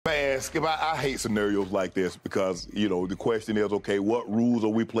Skip, I hate scenarios like this because, you know, the question is, okay, what rules are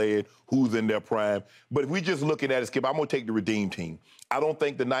we playing? Who's in their prime? But if we just looking at it, Skip, I'm going to take the Redeem team. I don't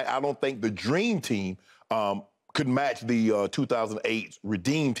think the Dream team could match the 2008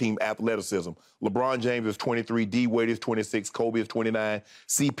 Redeem team athleticism. LeBron James is 23, D. Wade is 26, Kobe is 29,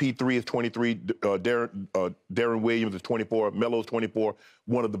 CP3 is 23, Darren Williams is 24, Melo is 24.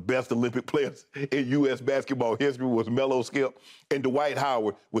 One of the best Olympic players in U.S. basketball history was Melo, Skip, and Dwight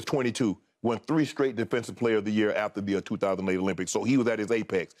Howard was 22. Won 3 straight Defensive Player of the Year after the 2008 Olympics. So he was at his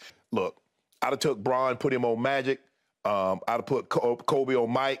apex. Look, I'd have took Bron, put him on Magic. I'd have put Kobe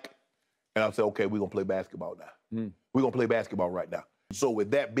on Mike. And I said, okay, we're going to play basketball now. We're going to play basketball right now. So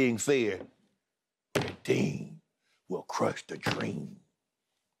with that being said, the team will crush the dream.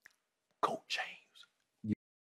 Coach James.